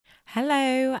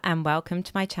Hello and welcome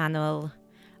to my channel.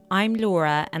 I'm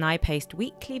Laura and I post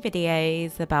weekly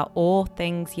videos about all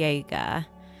things yoga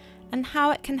and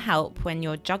how it can help when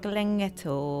you're juggling it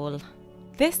all.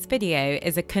 This video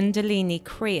is a Kundalini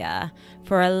Krya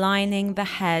for aligning the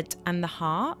head and the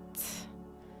heart.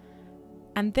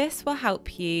 And this will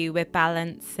help you with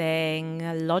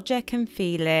balancing logic and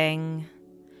feeling,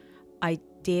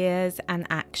 ideas and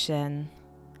action,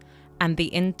 and the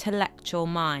intellectual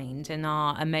mind and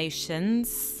our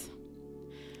emotions.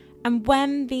 And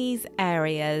when these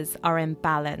areas are in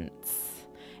balance,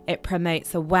 it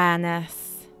promotes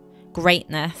awareness,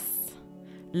 greatness,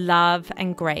 love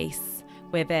and grace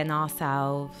within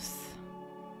ourselves.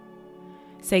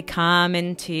 So come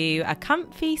into a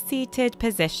comfy seated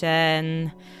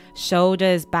position,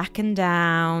 shoulders back and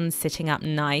down, sitting up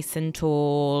nice and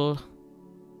tall.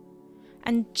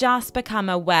 And just become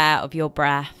aware of your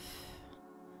breath.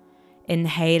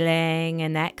 Inhaling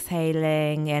and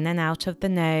exhaling in and out of the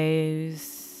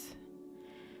nose.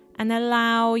 And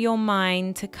allow your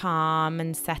mind to calm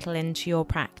and settle into your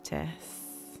practice.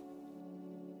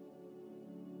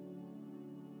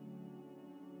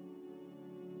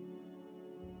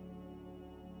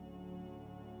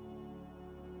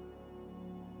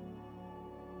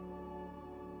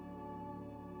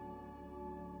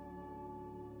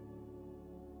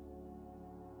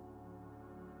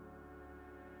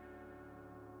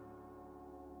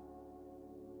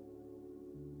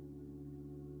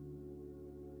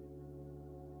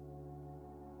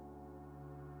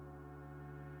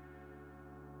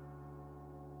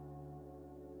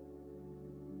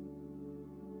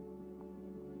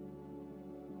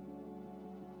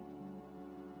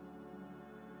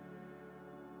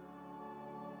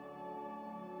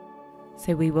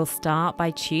 So we will start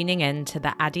by tuning in to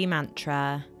the Adi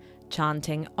mantra,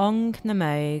 chanting Ong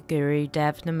Namo Guru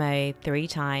Dev Namo 3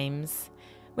 times,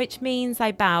 which means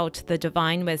I bow to the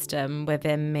divine wisdom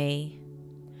within me.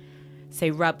 So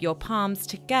rub your palms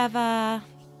together,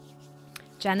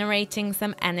 generating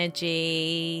some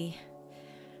energy,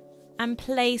 and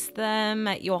place them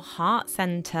at your heart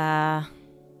center.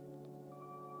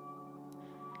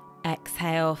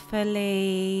 Exhale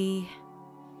fully.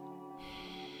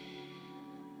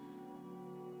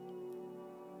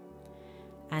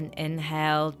 And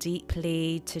inhale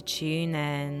deeply to tune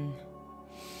in.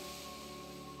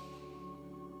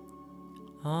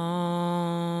 Om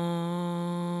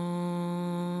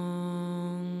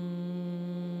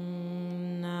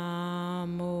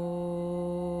Namo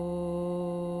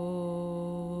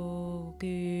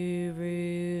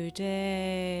Guru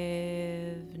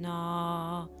Dev Namo.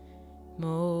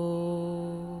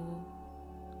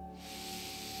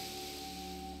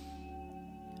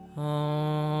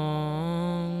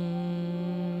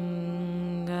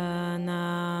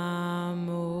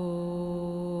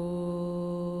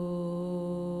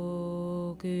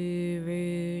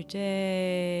 Guru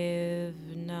Dev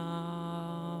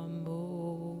Namo.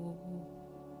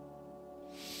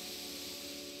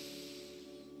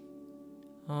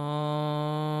 Om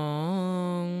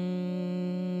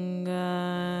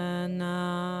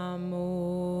Namo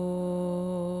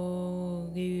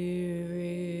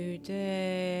Guru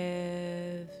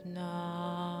Dev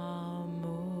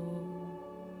Namo.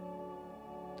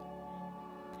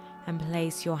 And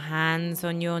place your hands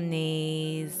on your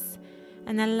knees.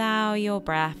 And allow your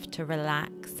breath to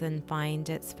relax and find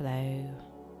its flow.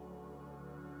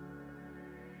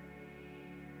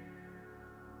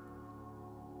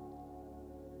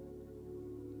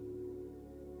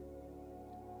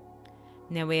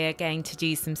 Now we are going to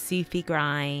do some Sufi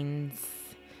grinds.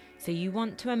 So you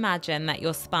want to imagine that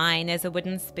your spine is a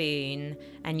wooden spoon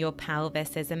and your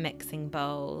pelvis is a mixing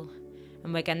bowl.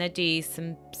 And we're going to do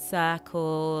some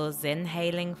circles,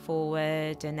 inhaling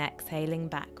forward and exhaling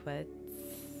backwards.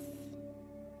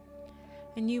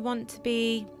 And you want to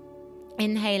be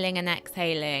inhaling and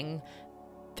exhaling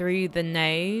through the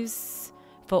nose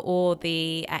for all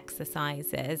the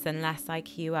exercises, unless I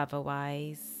cue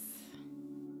otherwise.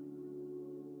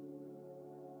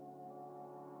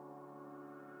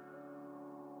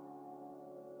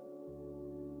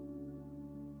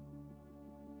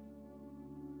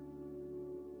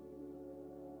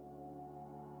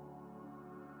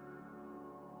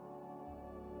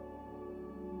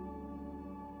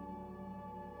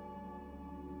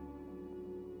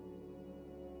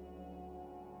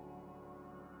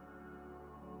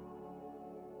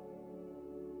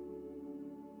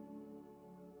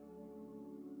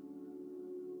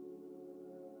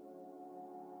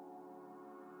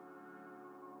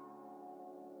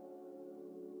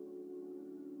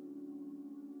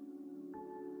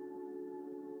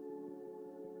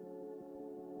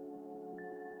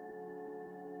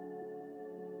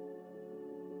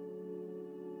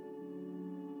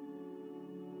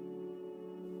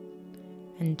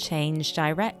 and change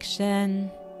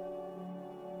direction.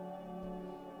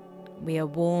 We are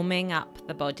warming up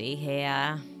the body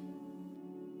here.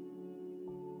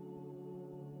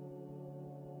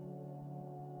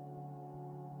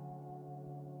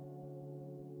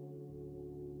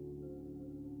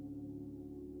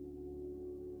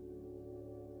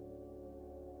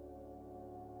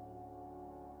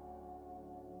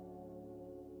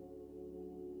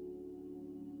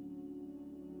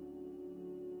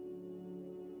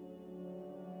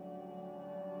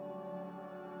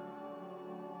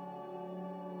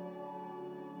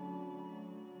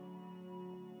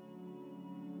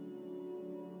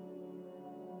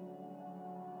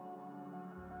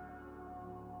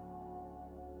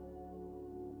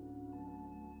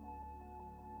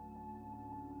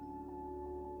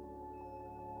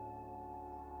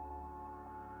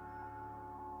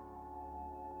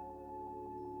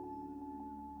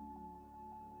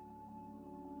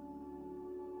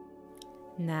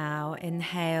 Now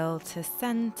inhale to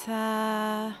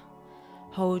center,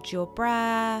 hold your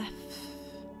breath,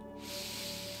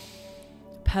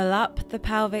 pull up the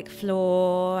pelvic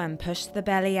floor and push the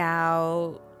belly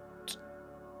out,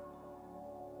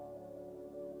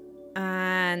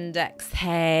 and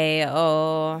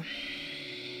exhale,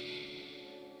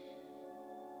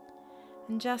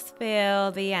 and just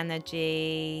feel the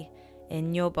energy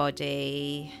in your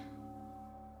body.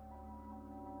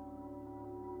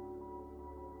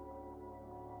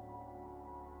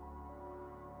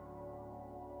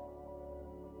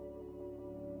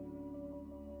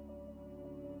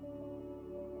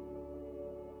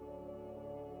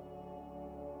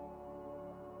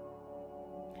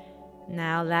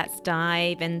 Now let's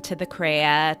dive into the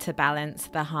kriya to balance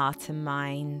the heart and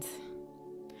mind.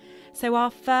 So our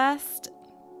first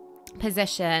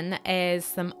position is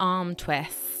some arm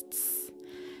twists.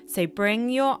 So bring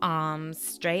your arms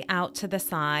straight out to the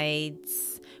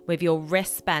sides with your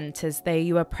wrists bent as though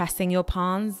you are pressing your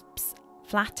palms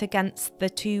flat against the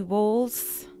two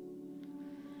walls.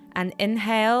 And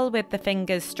inhale with the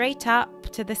fingers straight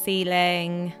up to the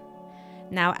ceiling.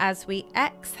 Now, as we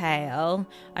exhale,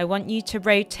 I want you to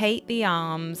rotate the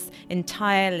arms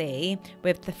entirely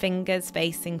with the fingers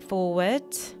facing forward.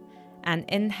 And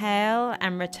inhale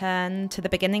and return to the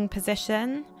beginning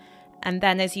position. And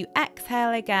then as you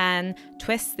exhale again,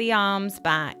 twist the arms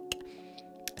back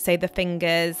so the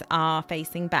fingers are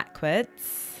facing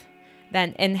backwards.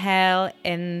 Then inhale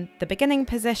in the beginning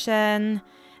position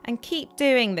and keep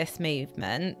doing this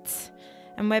movement.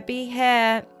 And we'll be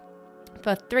here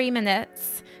for 3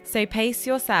 minutes, so pace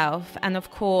yourself and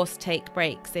of course take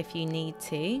breaks if you need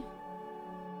to.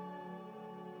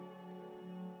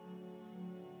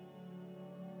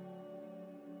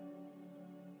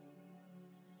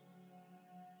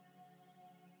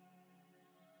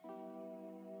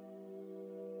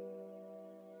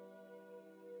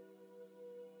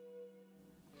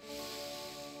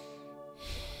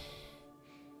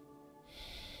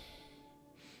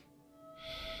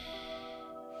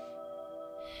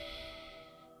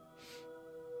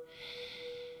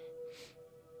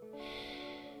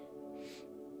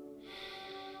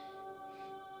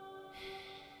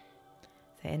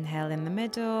 So inhale in the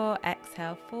middle,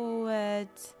 exhale forward,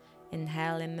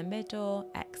 inhale in the middle,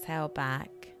 exhale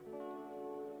back.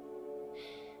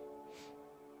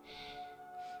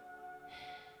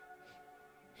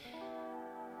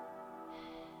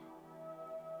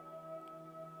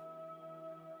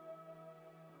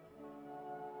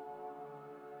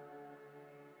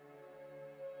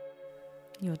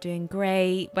 You're doing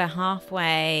great, we're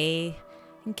halfway.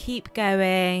 And keep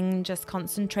going, just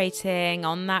concentrating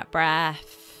on that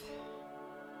breath.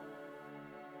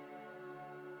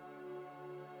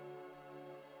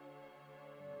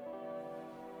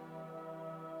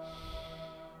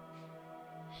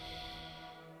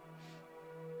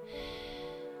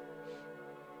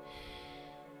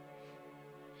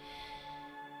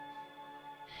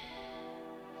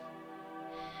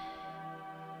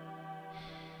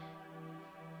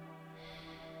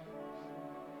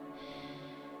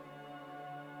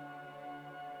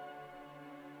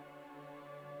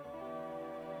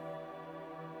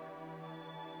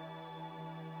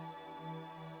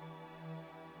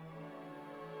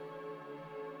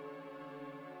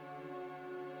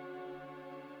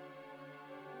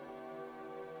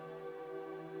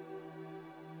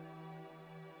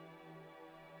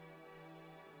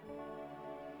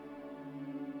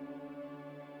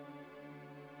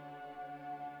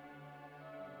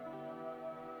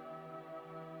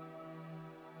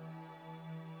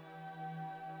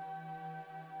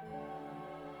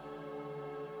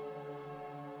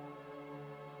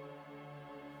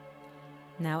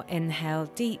 Now inhale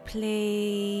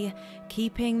deeply,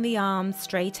 keeping the arms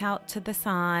straight out to the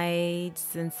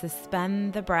sides, and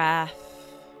suspend the breath.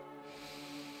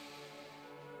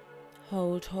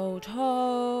 Hold, hold,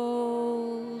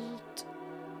 hold.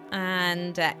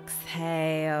 And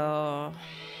exhale.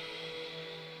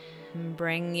 And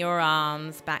bring your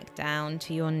arms back down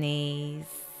to your knees.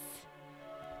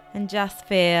 And just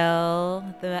feel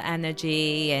the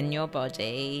energy in your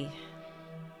body.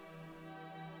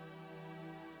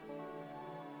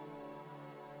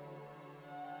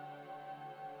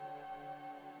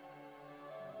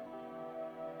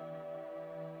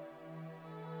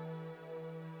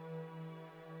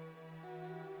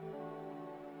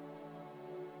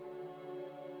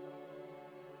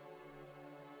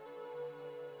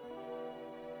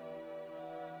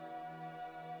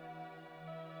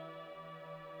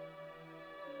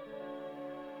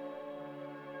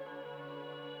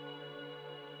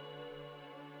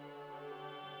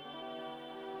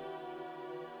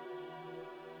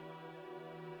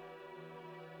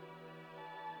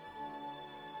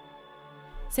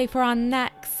 So for our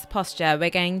next posture, we're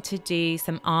going to do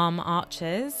some arm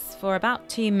arches for about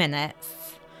 2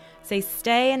 minutes. So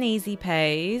stay in easy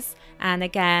pose, and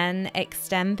again,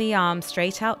 extend the arms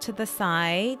straight out to the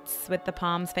sides with the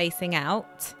palms facing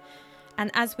out.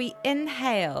 And as we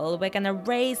inhale, we're going to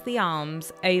raise the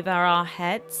arms over our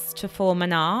heads to form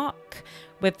an arc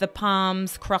with the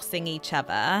palms crossing each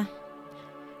other.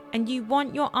 And you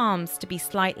want your arms to be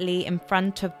slightly in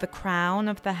front of the crown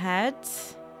of the head.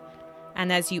 And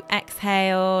as you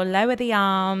exhale, lower the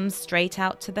arms straight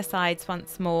out to the sides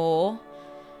once more.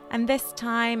 And this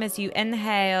time, as you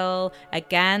inhale,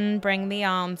 again bring the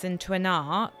arms into an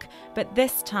arc, but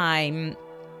this time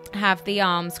have the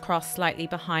arms crossed slightly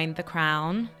behind the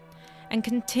crown. And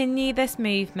continue this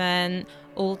movement,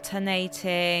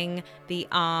 alternating the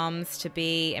arms to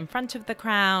be in front of the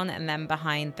crown and then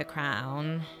behind the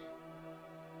crown.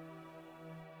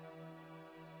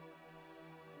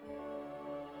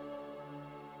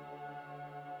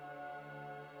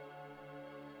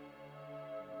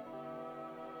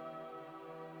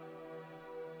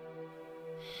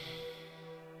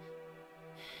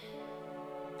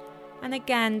 And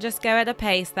again, just go at a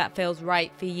pace that feels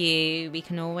right for you. We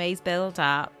can always build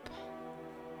up.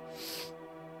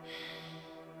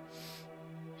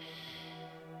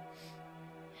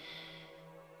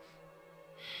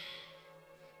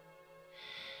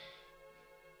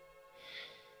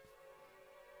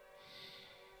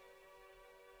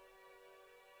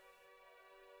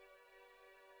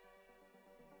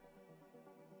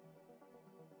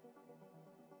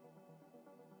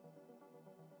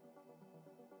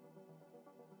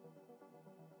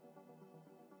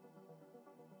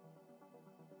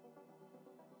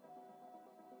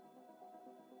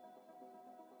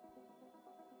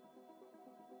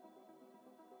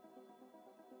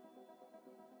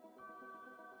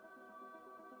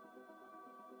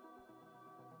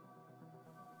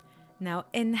 Now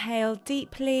inhale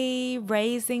deeply,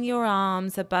 raising your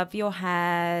arms above your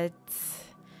head.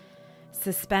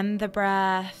 Suspend the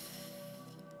breath.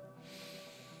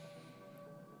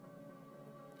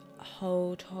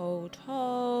 Hold, hold,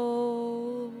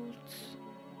 hold.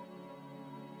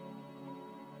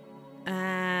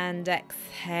 And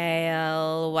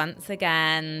exhale once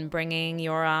again, bringing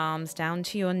your arms down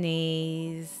to your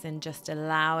knees and just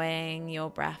allowing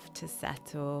your breath to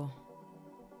settle.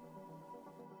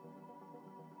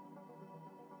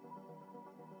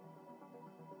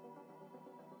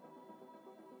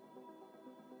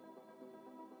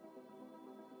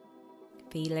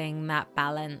 Feeling that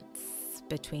balance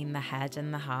between the head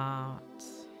and the heart.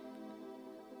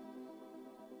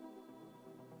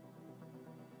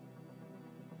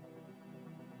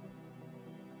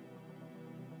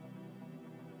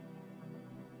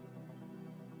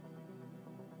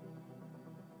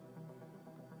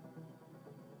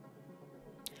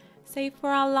 So for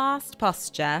our last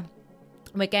posture,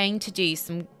 we're going to do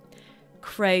some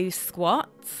crow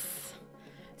squats.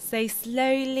 So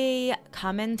slowly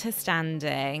come into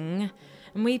standing,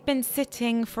 and we've been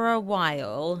sitting for a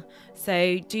while,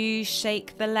 so do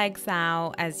shake the legs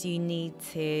out as you need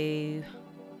to.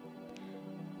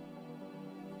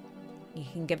 You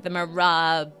can give them a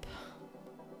rub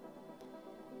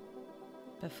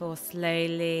before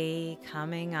slowly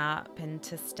coming up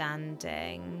into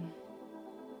standing.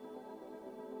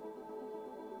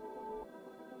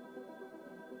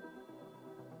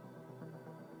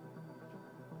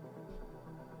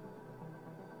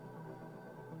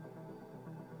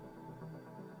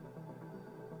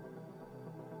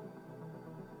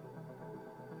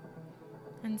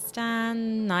 And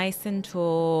stand nice and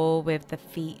tall with the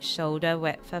feet shoulder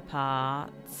width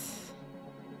apart.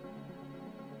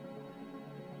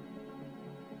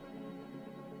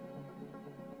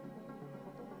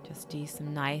 Just do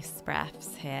some nice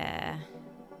breaths here.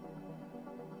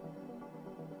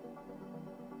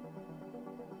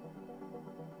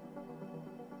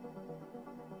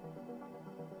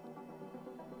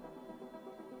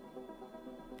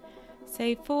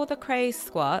 So for the crow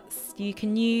squats, you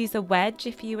can use a wedge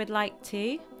if you would like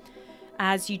to,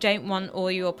 as you don't want all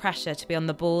your pressure to be on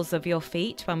the balls of your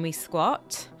feet when we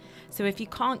squat. So if you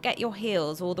can't get your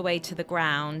heels all the way to the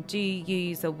ground, do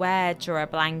use a wedge or a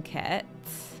blanket.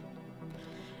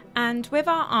 And with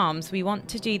our arms, we want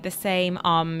to do the same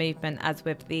arm movement as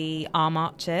with the arm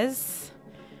arches.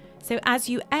 So as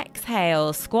you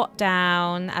exhale, squat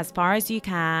down as far as you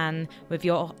can with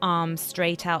your arms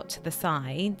straight out to the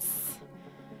sides.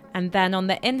 And then on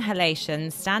the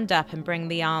inhalation, stand up and bring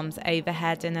the arms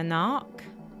overhead in an arc.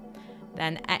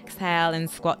 Then exhale and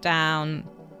squat down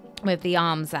with the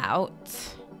arms out.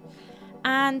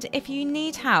 And if you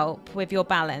need help with your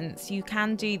balance, you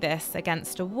can do this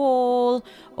against a wall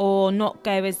or not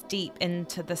go as deep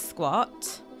into the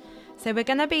squat. So we're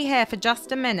going to be here for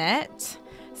just a minute.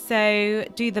 So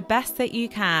do the best that you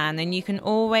can, and you can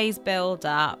always build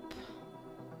up.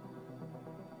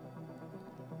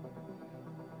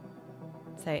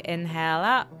 So inhale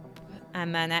up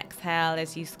and then exhale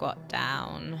as you squat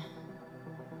down.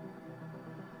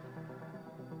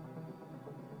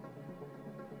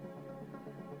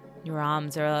 Your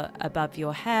arms are above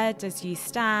your head as you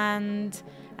stand,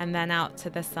 and then out to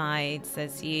the sides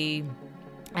as you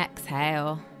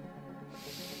exhale.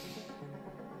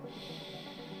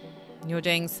 You're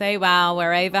doing so well.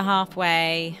 We're over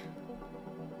halfway.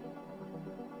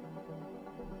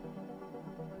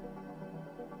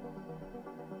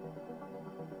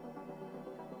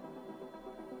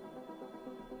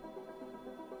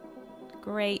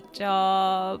 Great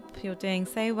job. You're doing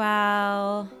so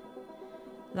well.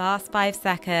 Last 5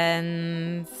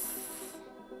 seconds.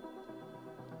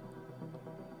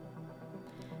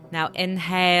 Now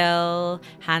inhale,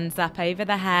 hands up over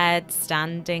the head,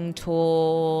 standing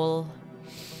tall.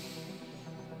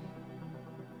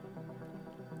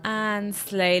 And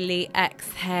slowly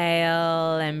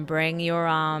exhale and bring your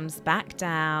arms back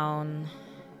down.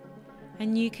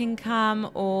 And you can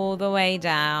come all the way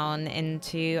down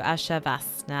into a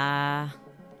Shavasana.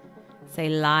 So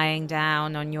lying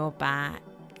down on your back.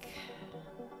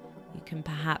 You can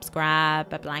perhaps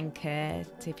grab a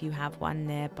blanket if you have one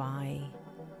nearby.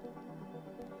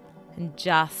 And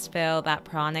just feel that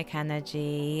pranic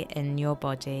energy in your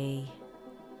body.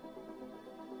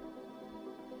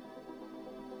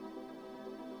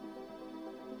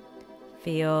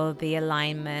 Feel the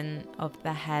alignment of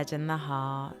the head and the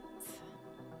heart.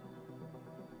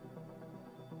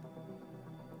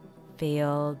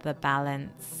 Feel the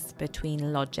balance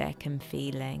between logic and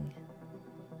feeling.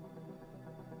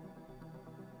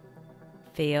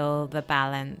 Feel the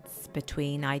balance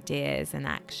between ideas and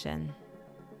action.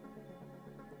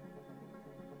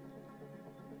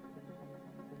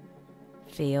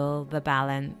 Feel the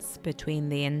balance between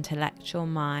the intellectual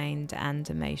mind and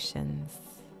emotions.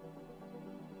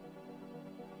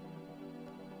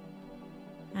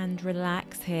 And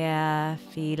relax here,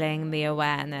 feeling the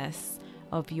awareness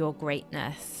of your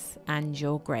greatness and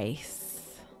your grace.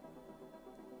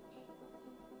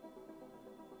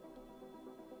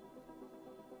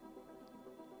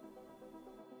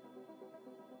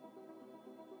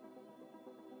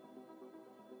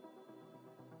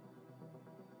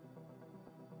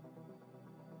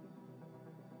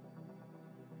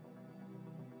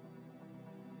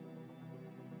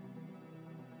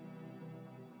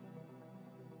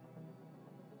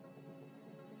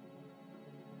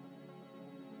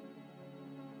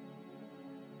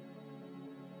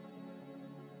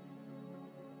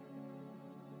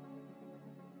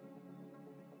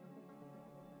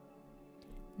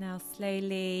 Now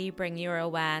slowly bring your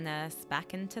awareness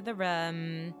back into the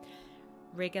room,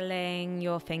 wriggling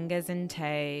your fingers and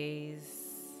toes.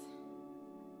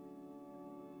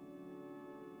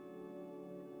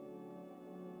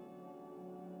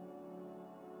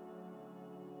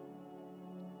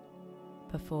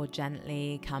 Before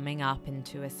gently coming up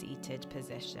into a seated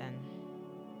position.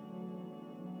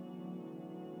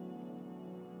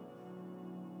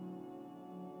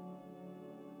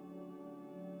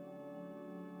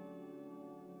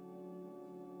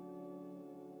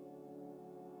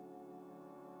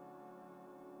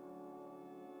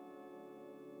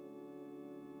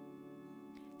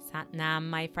 Satnam,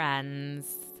 my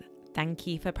friends. Thank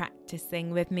you for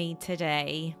practicing with me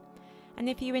today. And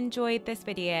if you enjoyed this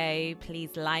video,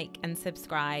 please like and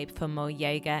subscribe for more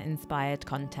yoga inspired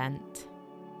content.